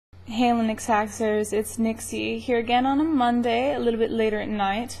Hey Linux Hackers, it's Nixie here again on a Monday, a little bit later at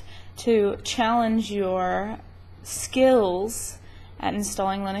night, to challenge your skills at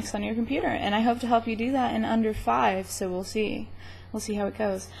installing Linux on your computer. And I hope to help you do that in under 5, so we'll see. We'll see how it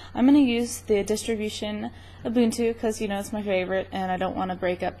goes. I'm going to use the distribution Ubuntu because, you know, it's my favorite and I don't want to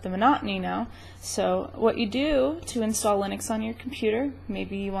break up the monotony now. So what you do to install Linux on your computer,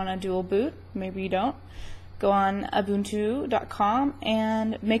 maybe you want a dual boot, maybe you don't. Go on ubuntu.com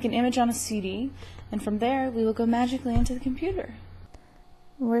and make an image on a CD, and from there we will go magically into the computer.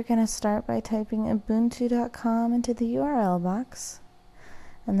 We're going to start by typing ubuntu.com into the URL box,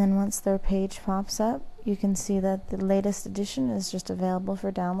 and then once their page pops up, you can see that the latest edition is just available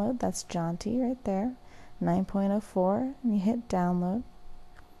for download. That's Jaunty right there, 9.04, and you hit download.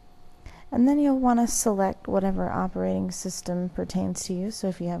 And then you'll want to select whatever operating system pertains to you. So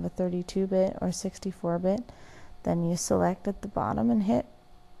if you have a 32-bit or 64-bit, then you select at the bottom and hit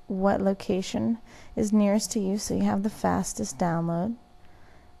what location is nearest to you so you have the fastest download.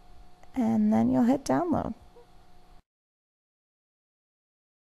 And then you'll hit download.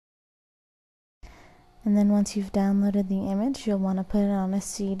 And then once you've downloaded the image, you'll want to put it on a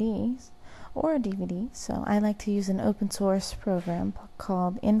CD or a DVD. So I like to use an open source program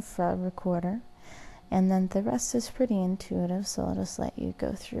called Infra Recorder, and then the rest is pretty intuitive, so I'll just let you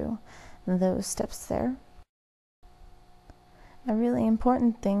go through those steps there. A really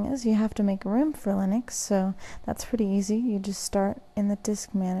important thing is you have to make room for Linux, so that's pretty easy. You just start in the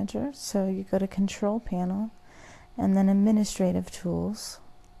disk manager, so you go to Control Panel and then Administrative Tools,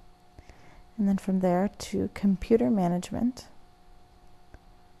 and then from there to Computer Management.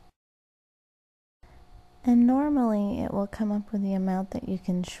 And normally it will come up with the amount that you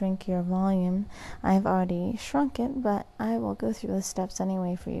can shrink your volume. I've already shrunk it, but I will go through the steps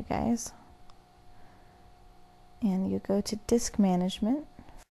anyway for you guys. And you go to Disk Management.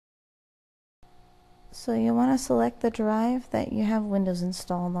 So you want to select the drive that you have Windows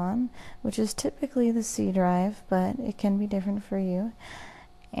installed on, which is typically the C drive, but it can be different for you.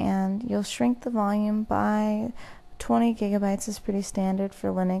 And you'll shrink the volume by 20 gigabytes is pretty standard for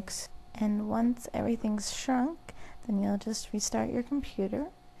Linux. And once everything's shrunk, then you'll just restart your computer.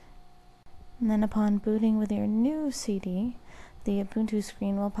 And then upon booting with your new CD, the Ubuntu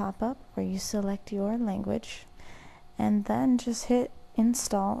screen will pop up where you select your language, and then just hit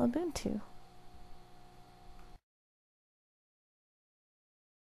Install Ubuntu.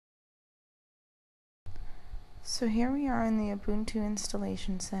 So here we are in the Ubuntu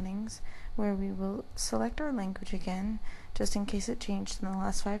installation settings, where we will select our language again, just in case it changed in the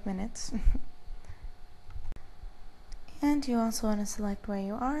last 5 minutes. And you also want to select where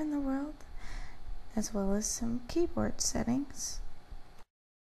you are in the world, as well as some keyboard settings.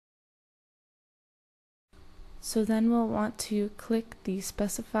 So then we'll want to click the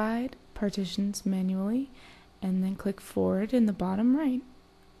specified partitions manually, and then click forward in the bottom right.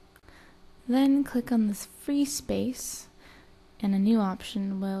 Then click on this free space, and a new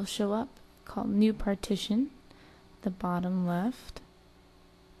option will show up called New Partition, the bottom left.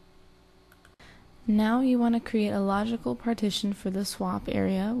 Now you want to create a logical partition for the swap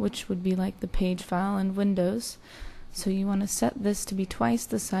area, which would be like the page file in Windows. So you want to set this to be twice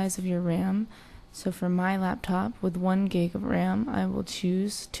the size of your RAM. So for my laptop with 1 gig of RAM, I will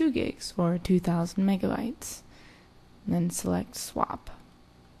choose 2 gigs or 2000 megabytes. And then select swap.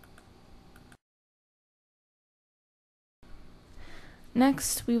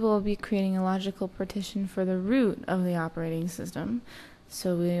 Next, we will be creating a logical partition for the root of the operating system.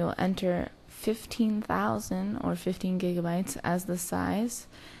 So we will enter 15,000 or 15 gigabytes as the size,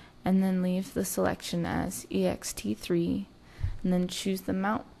 and then leave the selection as ext3, and then choose the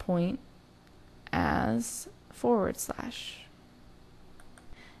mount point as /.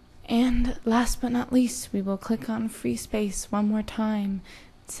 And last but not least, we will click on free space one more time,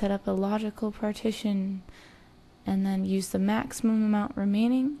 set up a logical partition, and then use the maximum amount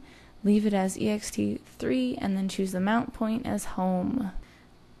remaining, leave it as ext3, and then choose the mount point as home.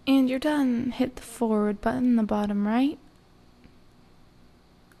 And you're done. Hit the forward button in the bottom right.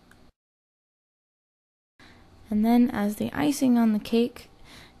 And then as the icing on the cake,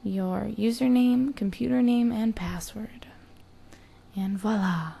 your username, computer name, and password. And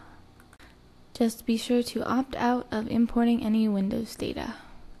voila! Just be sure to opt out of importing any Windows data.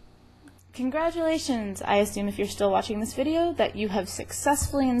 Congratulations! I assume if you're still watching this video that you have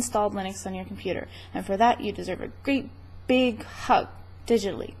successfully installed Linux on your computer, and for that you deserve a great big hug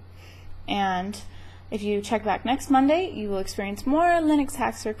digitally. And if you check back next Monday, you will experience more Linux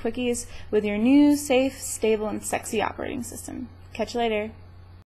hacks or quickies with your new, safe, stable, and sexy operating system. Catch you later.